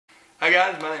Hi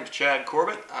guys, my name is Chad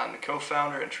Corbett. I'm the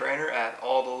co-founder and trainer at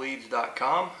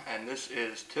alltheleads.com, and this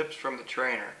is Tips from the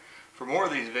Trainer. For more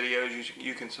of these videos,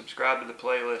 you can subscribe to the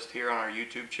playlist here on our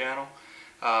YouTube channel.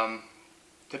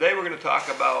 Today we're going to talk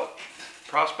about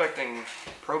prospecting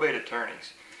probate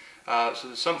attorneys. So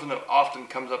there's something that often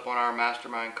comes up on our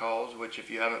mastermind calls, which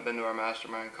if you haven't been to our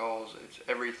mastermind calls, it's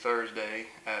every Thursday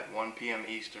at 1 p.m.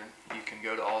 Eastern. You can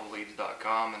go to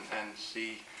alltheleads.com and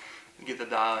get the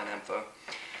dial-in info.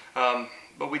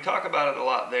 But we talk about it a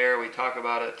lot there. We talk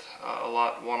about it a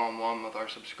lot one-on-one with our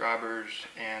subscribers,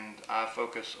 and I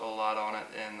focus a lot on it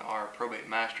in our probate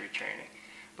mastery training.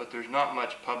 But there's not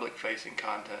much public-facing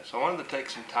content. So I wanted to take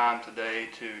some time today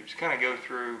to just kind of go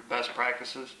through best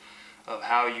practices of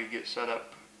how you get set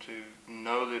up to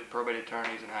know the probate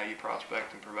attorneys and how you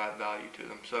prospect and provide value to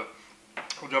them. So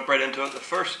we'll jump right into it. The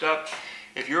first step,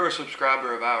 if you're a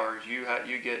subscriber of ours, you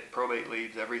get probate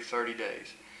leads every 30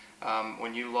 days.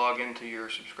 When you log into your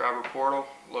subscriber portal,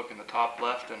 look in the top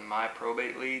left in My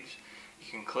Probate Leads,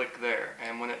 you can click there.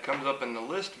 And when it comes up in the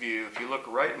list view, if you look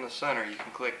right in the center, you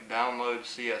can click Download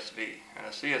CSV. And a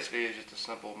CSV is just a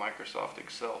simple Microsoft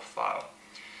Excel file.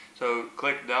 So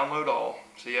click Download All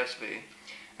CSV,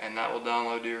 and that will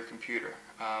download to your computer.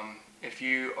 If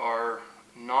you are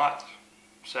not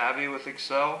savvy with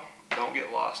Excel, don't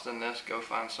get lost in this. Go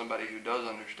find somebody who does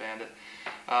understand it.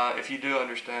 If you do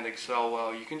understand Excel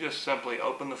well, you can just simply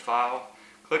open the file,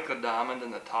 click the diamond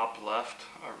in the top left,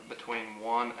 or between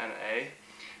 1 and A.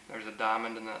 There's a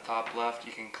diamond in the top left.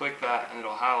 You can click that and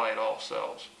it'll highlight all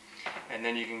cells. And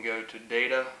then you can go to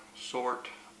Data, Sort,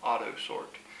 Auto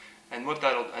Sort. And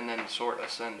then Sort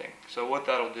Ascending. So what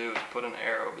that'll do is put an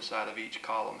arrow beside of each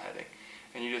column heading.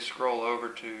 And you just scroll over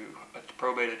to a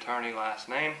probate attorney last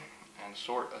name and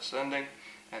Sort Ascending,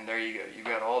 and there you go. You've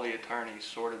got all the attorneys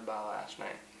sorted by last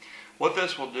name. What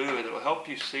this will do is it will help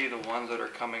you see the ones that are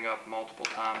coming up multiple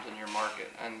times in your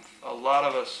market. And a lot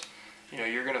of us,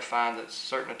 you're going to find that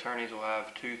certain attorneys will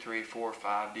have 2, 3, 4,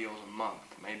 5 deals a month,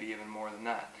 maybe even more than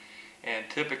that. And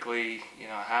typically,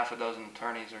 half a dozen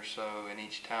attorneys or so in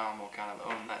each town will kind of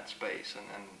own that space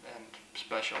and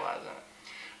specialize in it.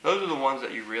 Those are the ones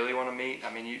that you really want to meet.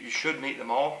 I mean, you should meet them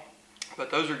all. But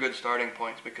those are good starting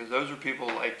points because those are people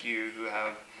like you who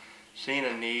have seen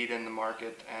a need in the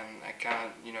market and kind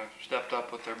of stepped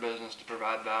up with their business to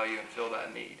provide value and fill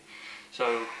that need.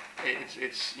 So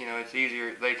it's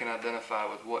easier. They can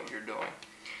identify with what you're doing.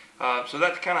 So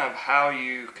that's kind of how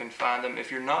you can find them.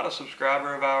 If you're not a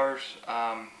subscriber of ours,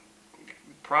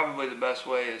 probably the best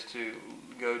way is to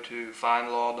go to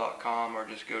findlaw.com or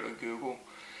just go to Google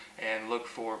and look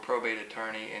for a probate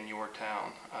attorney in your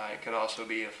town. It could also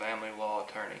be a family law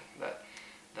attorney that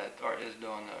is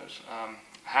doing those.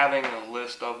 Having a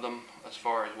list of them as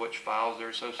far as which files they're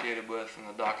associated with and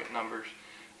the docket numbers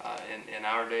in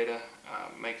our data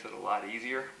makes it a lot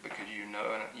easier because you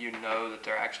know that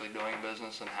they're actually doing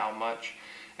business and how much,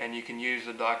 and you can use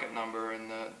the docket number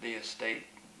and the estate,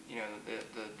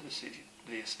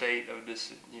 the estate of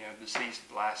this deceased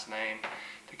last name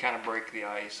to kind of break the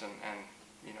ice and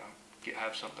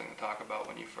have something to talk about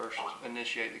when you first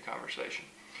initiate the conversation.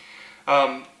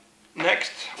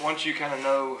 Next, once you kind of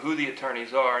know who the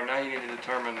attorneys are, now you need to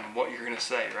determine what you're going to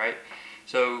say, right?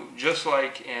 So just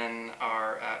like in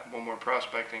when we're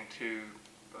prospecting to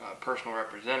personal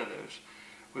representatives,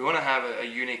 we want to have a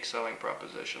unique selling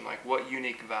proposition. Like, what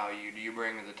unique value do you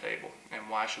bring to the table, and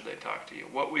why should they talk to you?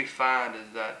 What we find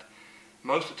is that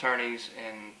most attorneys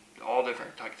in all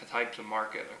different types of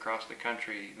market across the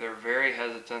country, they're very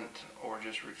hesitant or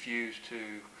just refuse to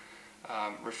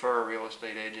refer a real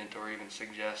estate agent or even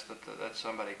suggest that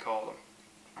somebody call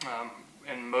them.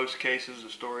 In most cases, the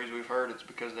stories we've heard, it's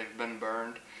because they've been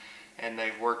burned and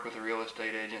they've worked with a real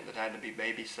estate agent that had to be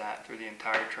babysat through the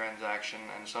entire transaction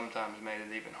and sometimes made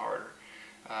it even harder.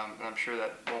 And I'm sure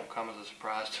that won't come as a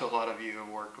surprise to a lot of you who have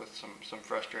worked with some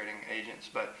frustrating agents.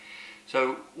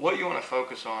 So what you want to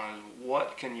focus on is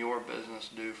what can your business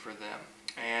do for them.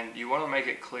 And you want to make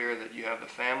it clear that you have the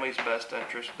family's best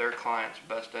interest, their client's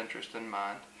best interest in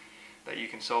mind, that you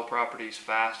can sell properties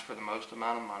fast for the most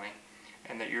amount of money,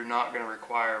 and that you're not going to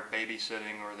require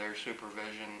babysitting or their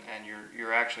supervision, and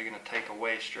you're actually going to take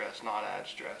away stress, not add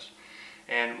stress.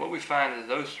 And what we find is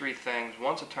those three things,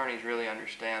 once attorneys really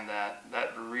understand that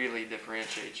really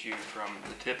differentiates you from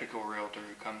the typical realtor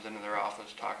who comes into their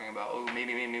office talking about, oh,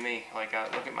 me, like,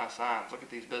 look at my signs, look at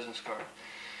these business cards.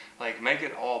 Like, make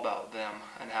it all about them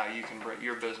and how you can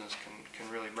your business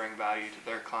can really bring value to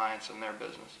their clients and their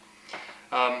business.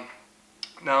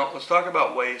 Now, let's talk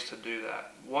about ways to do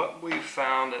that. What we've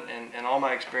found in all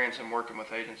my experience in working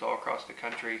with agents all across the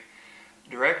country,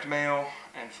 direct mail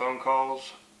and phone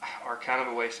calls are kind of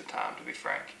a waste of time, to be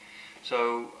frank.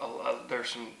 So there's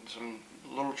some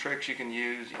little tricks you can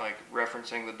use, like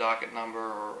referencing the docket number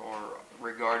or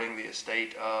regarding the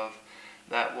estate of,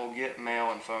 that will get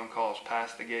mail and phone calls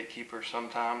past the gatekeeper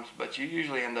sometimes, but you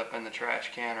usually end up in the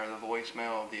trash can or the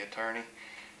voicemail of the attorney,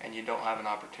 and you don't have an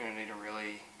opportunity to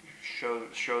really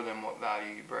show them what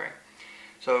value you bring.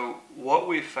 So what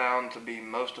we've found to be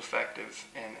most effective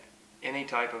in any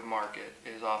type of market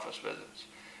is office visits.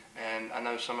 And I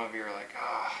know some of you are like,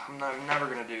 I'm never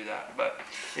going to do that. But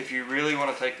if you really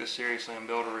want to take this seriously and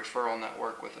build a referral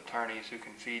network with attorneys who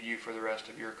can feed you for the rest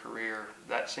of your career,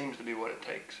 that seems to be what it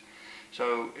takes.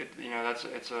 So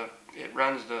it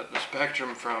runs the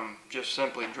spectrum from just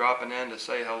simply dropping in to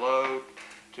say hello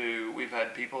to, we've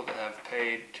had people that have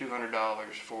paid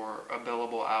 $200 for a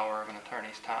billable hour of an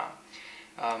attorney's time.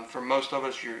 For most of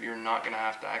us, you're not going to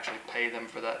have to actually pay them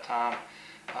for that time.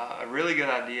 A really good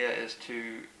idea is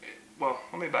to, well,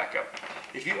 let me back up.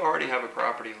 If you already have a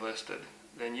property listed,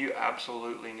 then you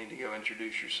absolutely need to go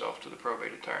introduce yourself to the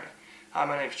probate attorney. Hi,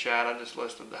 my name's Chad. I just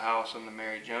listed the house in the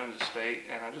Mary Jones estate,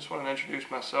 and I just want to introduce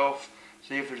myself,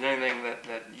 see if there's anything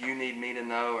that you need me to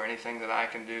know or anything that I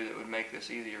can do that would make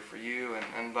this easier for you,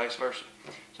 and vice versa.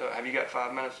 So have you got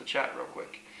 5 minutes to chat real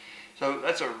quick? So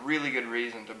that's a really good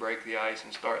reason to break the ice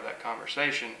and start that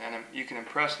conversation, and you can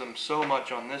impress them so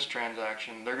much on this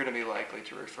transaction, they're going to be likely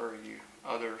to refer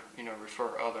other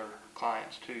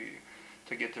clients to you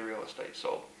to get the real estate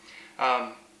sold.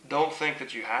 Don't think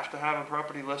that you have to have a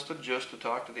property listed just to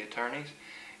talk to the attorneys.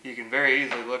 You can very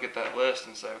easily look at that list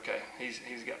and say, okay, he's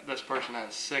got, this person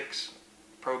has 6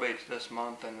 probates this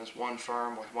month in this one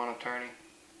firm with one attorney.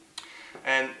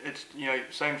 And it's,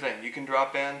 same thing. You can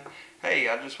drop in, hey,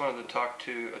 I just wanted to talk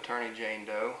to Attorney Jane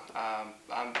Doe.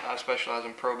 I specialize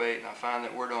in probate, and I find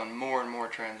that we're doing more and more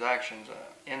transactions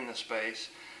in the space.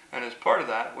 And as part of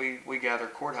that, we gather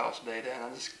courthouse data,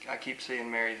 and I keep seeing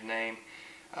Mary's name.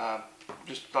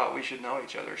 Just thought we should know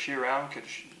each other. Is she around?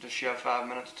 Does she have 5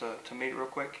 minutes to meet real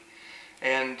quick?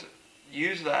 And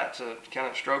use that to kind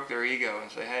of stroke their ego and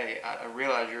say, hey, I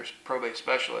realize you're a probate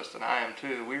specialist and I am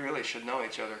too. We really should know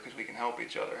each other because we can help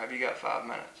each other. Have you got 5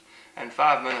 minutes? And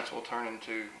 5 minutes will turn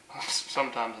into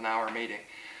sometimes an hour meeting.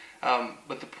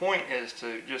 But the point is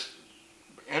to just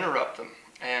interrupt them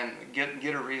and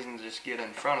get a reason to just get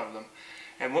in front of them.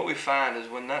 And what we find is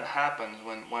when that happens,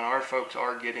 when our folks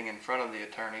are getting in front of the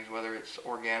attorneys, whether it's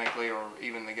organically or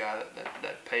even the guy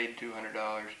that paid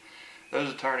 $200, those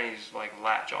attorneys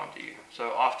latch onto you. So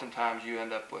oftentimes you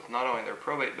end up with not only their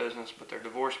probate business, but their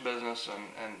divorce business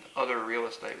and other real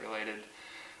estate related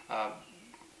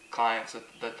clients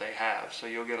that they have. So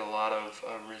you'll get a lot of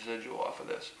residual off of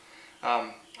this.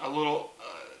 A little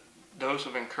dose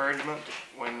of encouragement.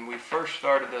 When we first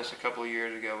started this a couple of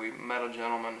years ago, we met a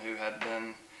gentleman who had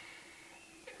been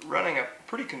running a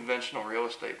pretty conventional real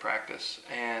estate practice,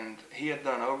 and he had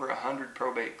done over 100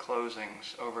 probate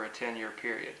closings over a 10-year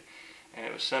period. And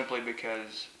it was simply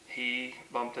because he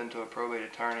bumped into a probate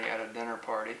attorney at a dinner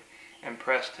party,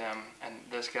 impressed him, and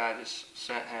this guy just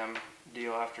sent him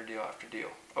deal after deal after deal.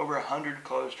 Over 100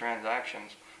 closed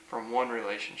transactions from one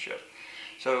relationship.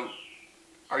 So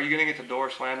are you going to get the door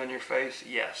slammed in your face?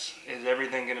 Yes. Is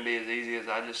everything going to be as easy as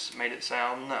I just made it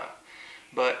sound? No.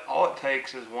 But all it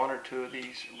takes is 1 or 2 of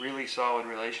these really solid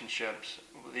relationships,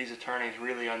 these attorneys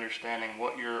really understanding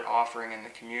what you're offering in the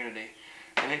community,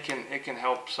 and it can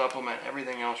help supplement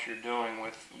everything else you're doing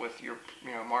with your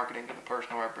marketing to the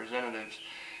personal representatives,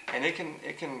 and it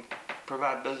can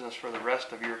provide business for the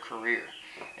rest of your career.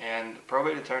 And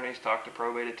probate attorneys talk to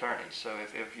probate attorneys. So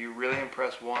if you really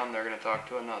impress one, they're going to talk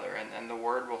to another, and the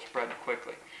word will spread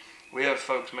quickly. We have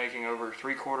folks making over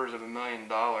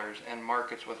 $750,000 in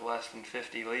markets with less than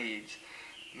 50 leads,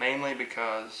 mainly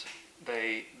because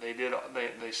they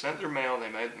sent their mail, they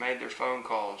made their phone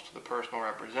calls to the personal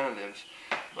representatives,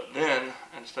 but then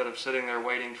instead of sitting there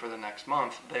waiting for the next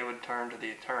month, they would turn to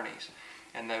the attorneys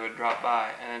and they would drop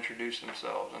by and introduce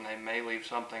themselves, and they may leave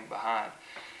something behind.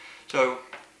 So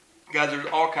guys, there's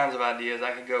all kinds of ideas.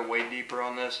 I could go way deeper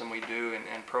on this than we do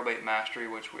in Probate Mastery,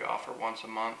 which we offer once a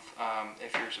month.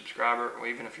 If you're a subscriber, or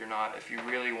even if you're not, if you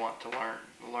really want to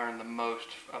learn the most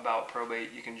about probate,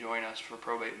 you can join us for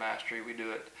Probate Mastery. We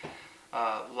do it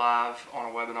live on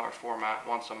a webinar format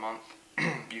once a month.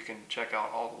 You can check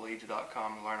out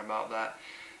alltheleads.com to learn about that.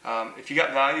 If you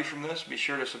got value from this, be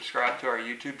sure to subscribe to our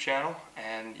YouTube channel,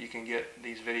 and you can get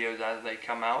these videos as they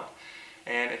come out.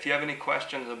 And if you have any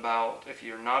questions about, if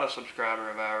you're not a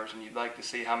subscriber of ours and you'd like to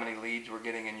see how many leads we're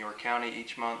getting in your county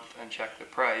each month and check the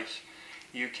price,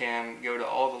 you can go to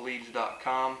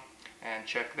alltheleads.com and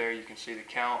check there. You can see the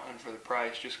count, and for the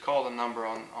price, just call the number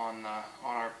on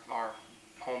our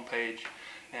homepage,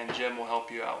 and Jim will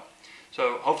help you out.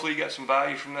 So hopefully you got some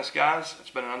value from this, guys. It's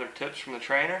been another Tips from the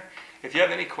Trainer. If you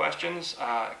have any questions,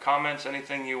 comments,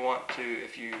 anything you want to,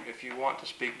 if you want to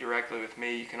speak directly with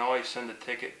me, you can always send a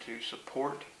ticket to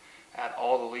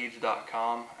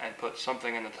support@alltheleads.com and put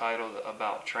something in the title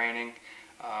about training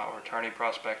or attorney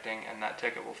prospecting, and that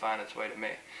ticket will find its way to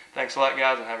me. Thanks a lot,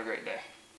 guys, and have a great day.